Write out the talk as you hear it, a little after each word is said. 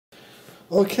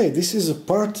Okay, this is a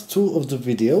part 2 of the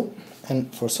video,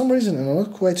 and for some reason, and I'm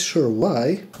not quite sure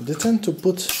why, they tend to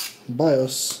put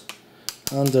BIOS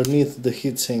underneath the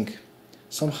heatsink.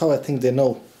 Somehow I think they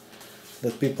know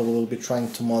that people will be trying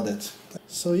to mod it.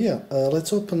 So yeah,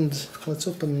 let's open this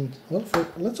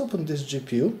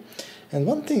GPU. And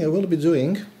one thing I will be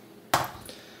doing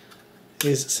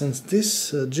is, since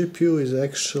this GPU is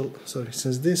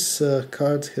since this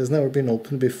card has never been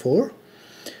opened before,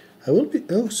 I will be,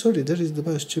 oh sorry, there is the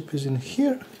BIOS chip is in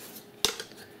here,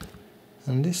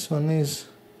 and this one is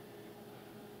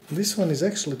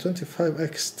actually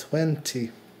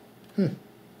 25x20.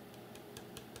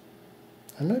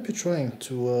 I might be trying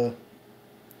to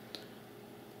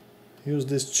use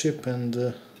this chip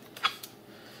and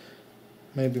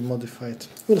maybe modify it.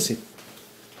 We'll see.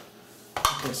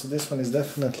 Okay, so this one is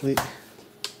definitely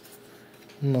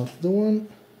not the one.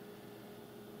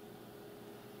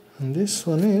 And this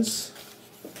one is...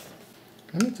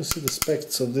 I need to see the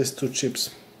specs of these two chips.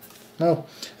 Now,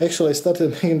 actually I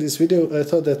started making this video, I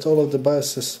thought that all of the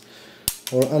BIOSes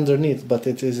were underneath, but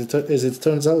as it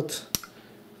turns out,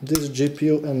 this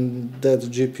GPU and that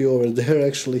GPU over there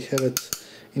actually have it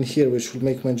in here, which will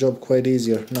make my job quite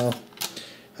easier. Now,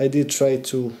 I did try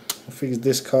to fix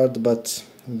this card, but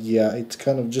yeah, it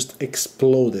kind of just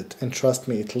exploded, and trust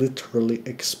me, it literally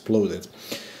exploded.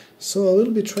 So I will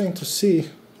be trying to see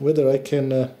whether I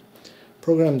can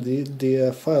program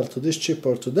the file to this chip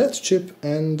or to that chip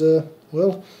and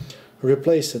well,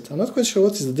 replace it. I'm not quite sure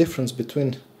what is the difference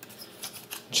between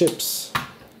chips,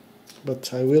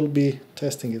 but I will be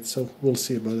testing it, so we'll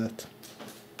see about that.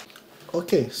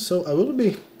 Okay, so I will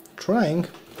be trying,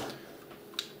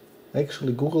 I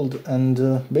actually googled,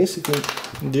 and basically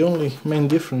the only main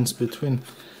difference between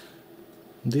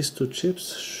these two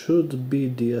chips should be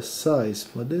the size,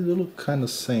 but they do look kind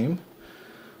of same.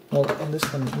 Well, this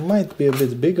one might be a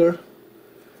bit bigger,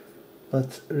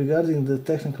 but regarding the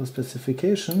technical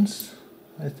specifications,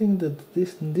 I think that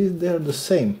they are the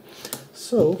same.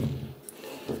 So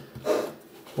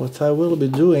what I will be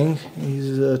doing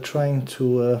is trying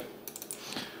to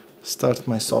start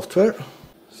my software.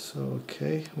 So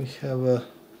okay, we have a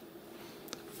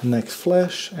next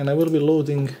flash, and I will be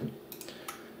loading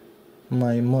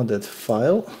my modded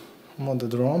file,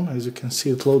 modded ROM. As you can see,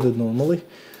 it loaded normally.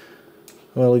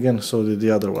 Well, again, so did the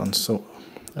other one. So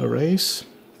erase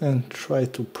and try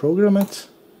to program it.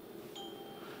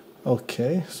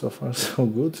 Okay, so far so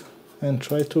good. And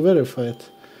try to verify it.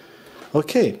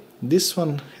 Okay, this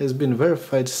one has been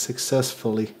verified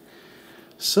successfully.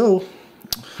 So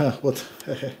what?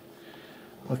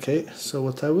 Okay, so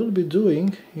what I will be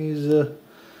doing is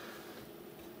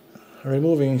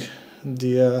removing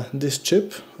this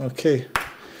chip. Okay,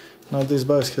 now this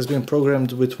BIOS has been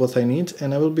programmed with what I need,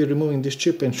 and I will be removing this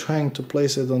chip and trying to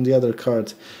place it on the other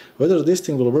card. Whether this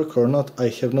thing will work or not, I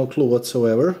have no clue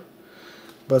whatsoever,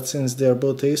 but since they are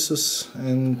both Asus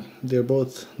and they're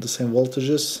both the same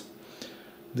voltages,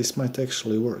 this might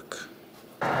actually work.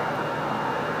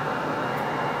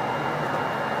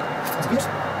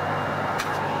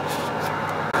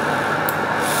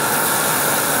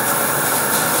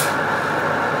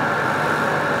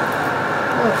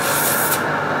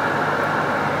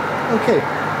 Okay.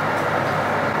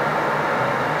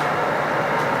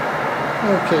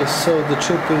 Okay, so the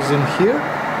chip is in here.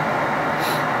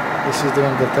 This is the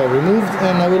one that I removed,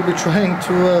 and I will be trying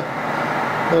to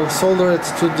well, solder it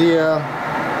to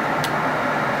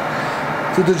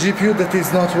the GPU that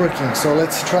is not working. So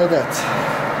let's try that.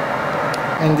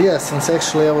 And yeah, since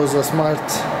actually I was a smart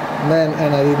man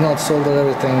and I did not solder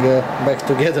everything back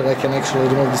together, I can actually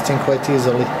remove this thing quite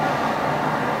easily.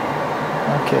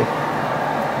 Okay.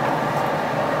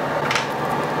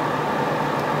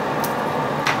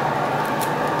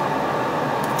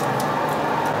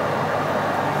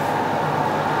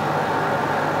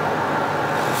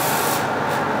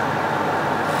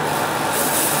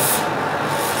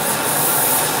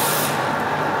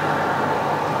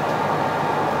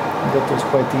 That was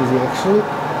quite easy actually.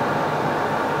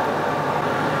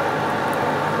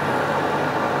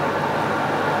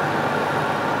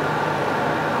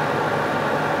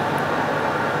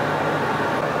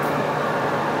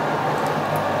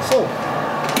 So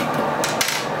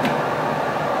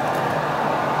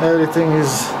everything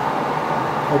is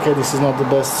okay. This is not the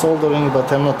best soldering, but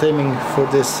I'm not aiming for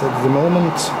this at the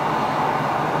moment.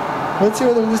 Let's see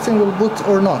whether this thing will boot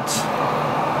or not.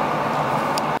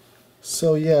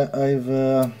 So yeah, I've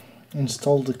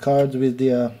installed the card with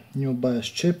the new BIOS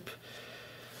chip,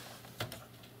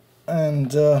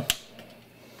 and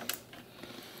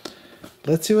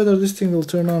let's see whether this thing will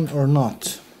turn on or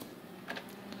not.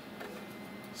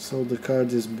 So the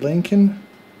card is blinking.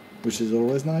 which is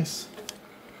always nice.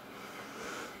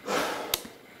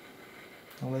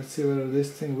 Now let's see whether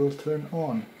this thing will turn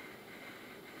on.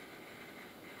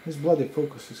 This bloody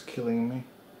focus is killing me.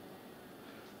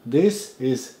 This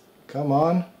is... come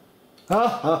on.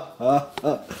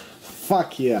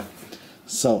 Fuck yeah.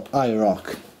 So, I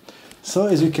rock. So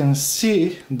as you can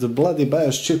see, the bloody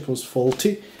BIOS chip was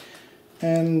faulty.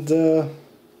 And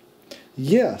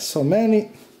yeah, so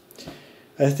many...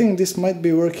 I think this might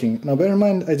be working. Now bear in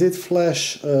mind, I did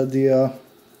flash the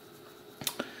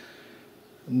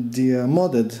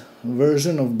modded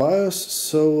version of BIOS,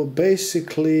 so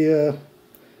basically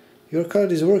your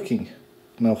card is working.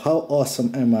 Now how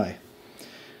awesome am I?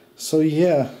 So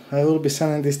yeah, I will be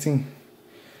sending this thing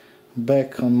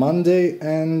back on Monday,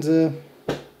 and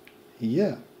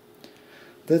yeah,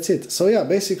 that's it. So yeah,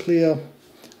 basically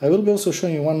I will be also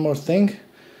showing you one more thing.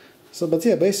 So but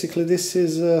yeah, basically this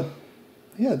is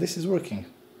yeah, this is working.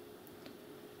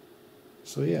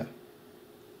 So yeah,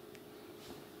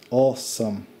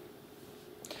 awesome.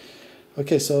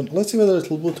 Okay, so let's see whether it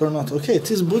will boot or not. Okay,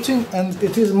 it is booting and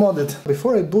it is modded.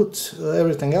 Before I boot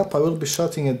everything up, I will be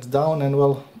shutting it down and,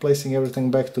 well, placing everything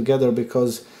back together,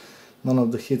 because none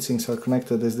of the heatsinks are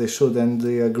connected as they should, and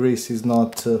the grease is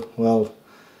not, well,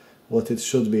 what it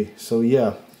should be. So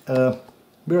yeah,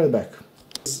 be right back.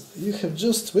 You have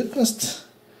just witnessed,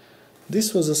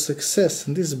 this was a success,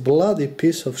 and this bloody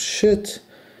piece of shit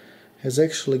has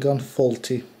actually gone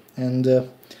faulty. And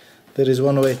there is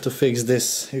one way to fix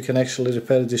this. You can actually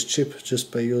repair this chip just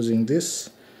by using this,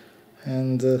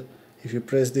 and if you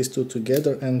press these two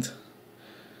together and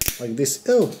like this,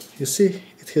 oh, you see,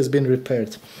 it has been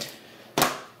repaired,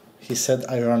 he said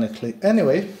ironically.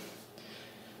 Anyway,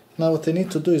 now what I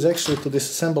need to do is actually to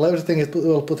disassemble everything. It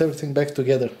will put everything back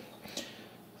together.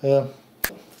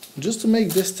 Just to make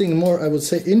this thing more, I would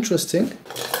say, interesting,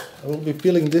 I will be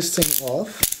peeling this thing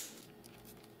off.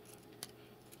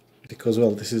 Because,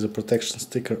 well, this is a protection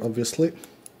sticker, obviously.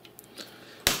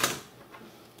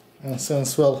 And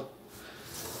since, well,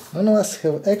 none of us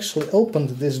have actually opened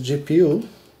this GPU,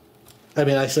 I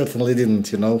mean, I certainly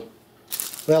didn't, you know.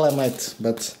 Well, I might,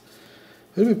 but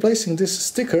we'll be placing this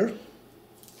sticker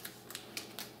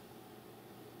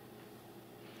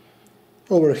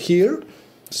over here.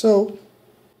 So,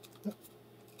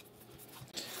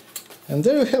 and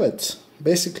there you have it.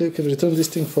 Basically, you can return this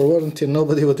thing for warranty and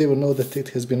nobody would even know that it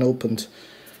has been opened.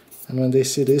 And when they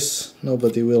see this,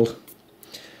 nobody will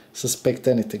suspect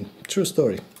anything. True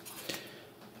story.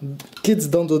 Kids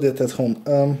don't do that at home.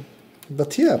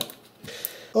 But yeah.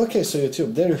 Okay, so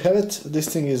YouTube, there you have it. This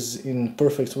thing is in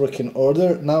perfect working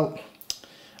order. Now,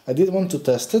 I did want to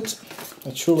test it.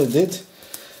 I truly did.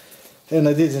 And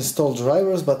I did install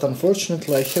drivers, but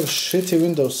unfortunately I have shitty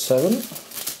Windows 7.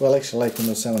 Well, actually I like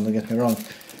Windows 7, don't get me wrong.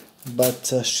 But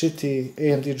shitty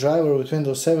AMD driver with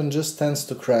Windows 7 just tends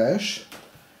to crash.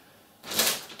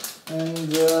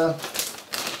 And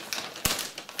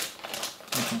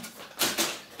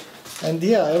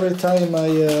yeah, every time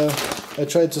I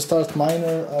tried to start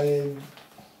Miner,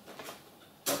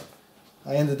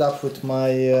 I ended up with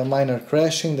my Miner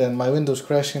crashing, then my Windows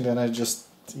crashing, then I just,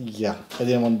 yeah, I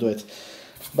didn't want to do it.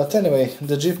 But anyway,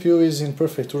 the GPU is in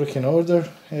perfect working order,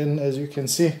 and as you can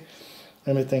see,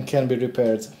 everything can be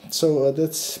repaired. So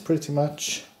that's pretty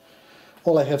much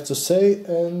all I have to say,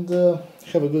 and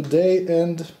have a good day.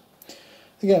 And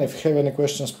again, if you have any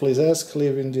questions, please ask,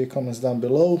 leave in the comments down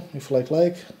below. If you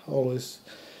like, always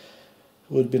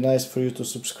would be nice for you to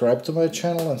subscribe to my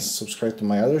channel and subscribe to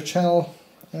my other channel.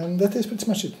 And that is pretty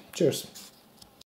much it. Cheers.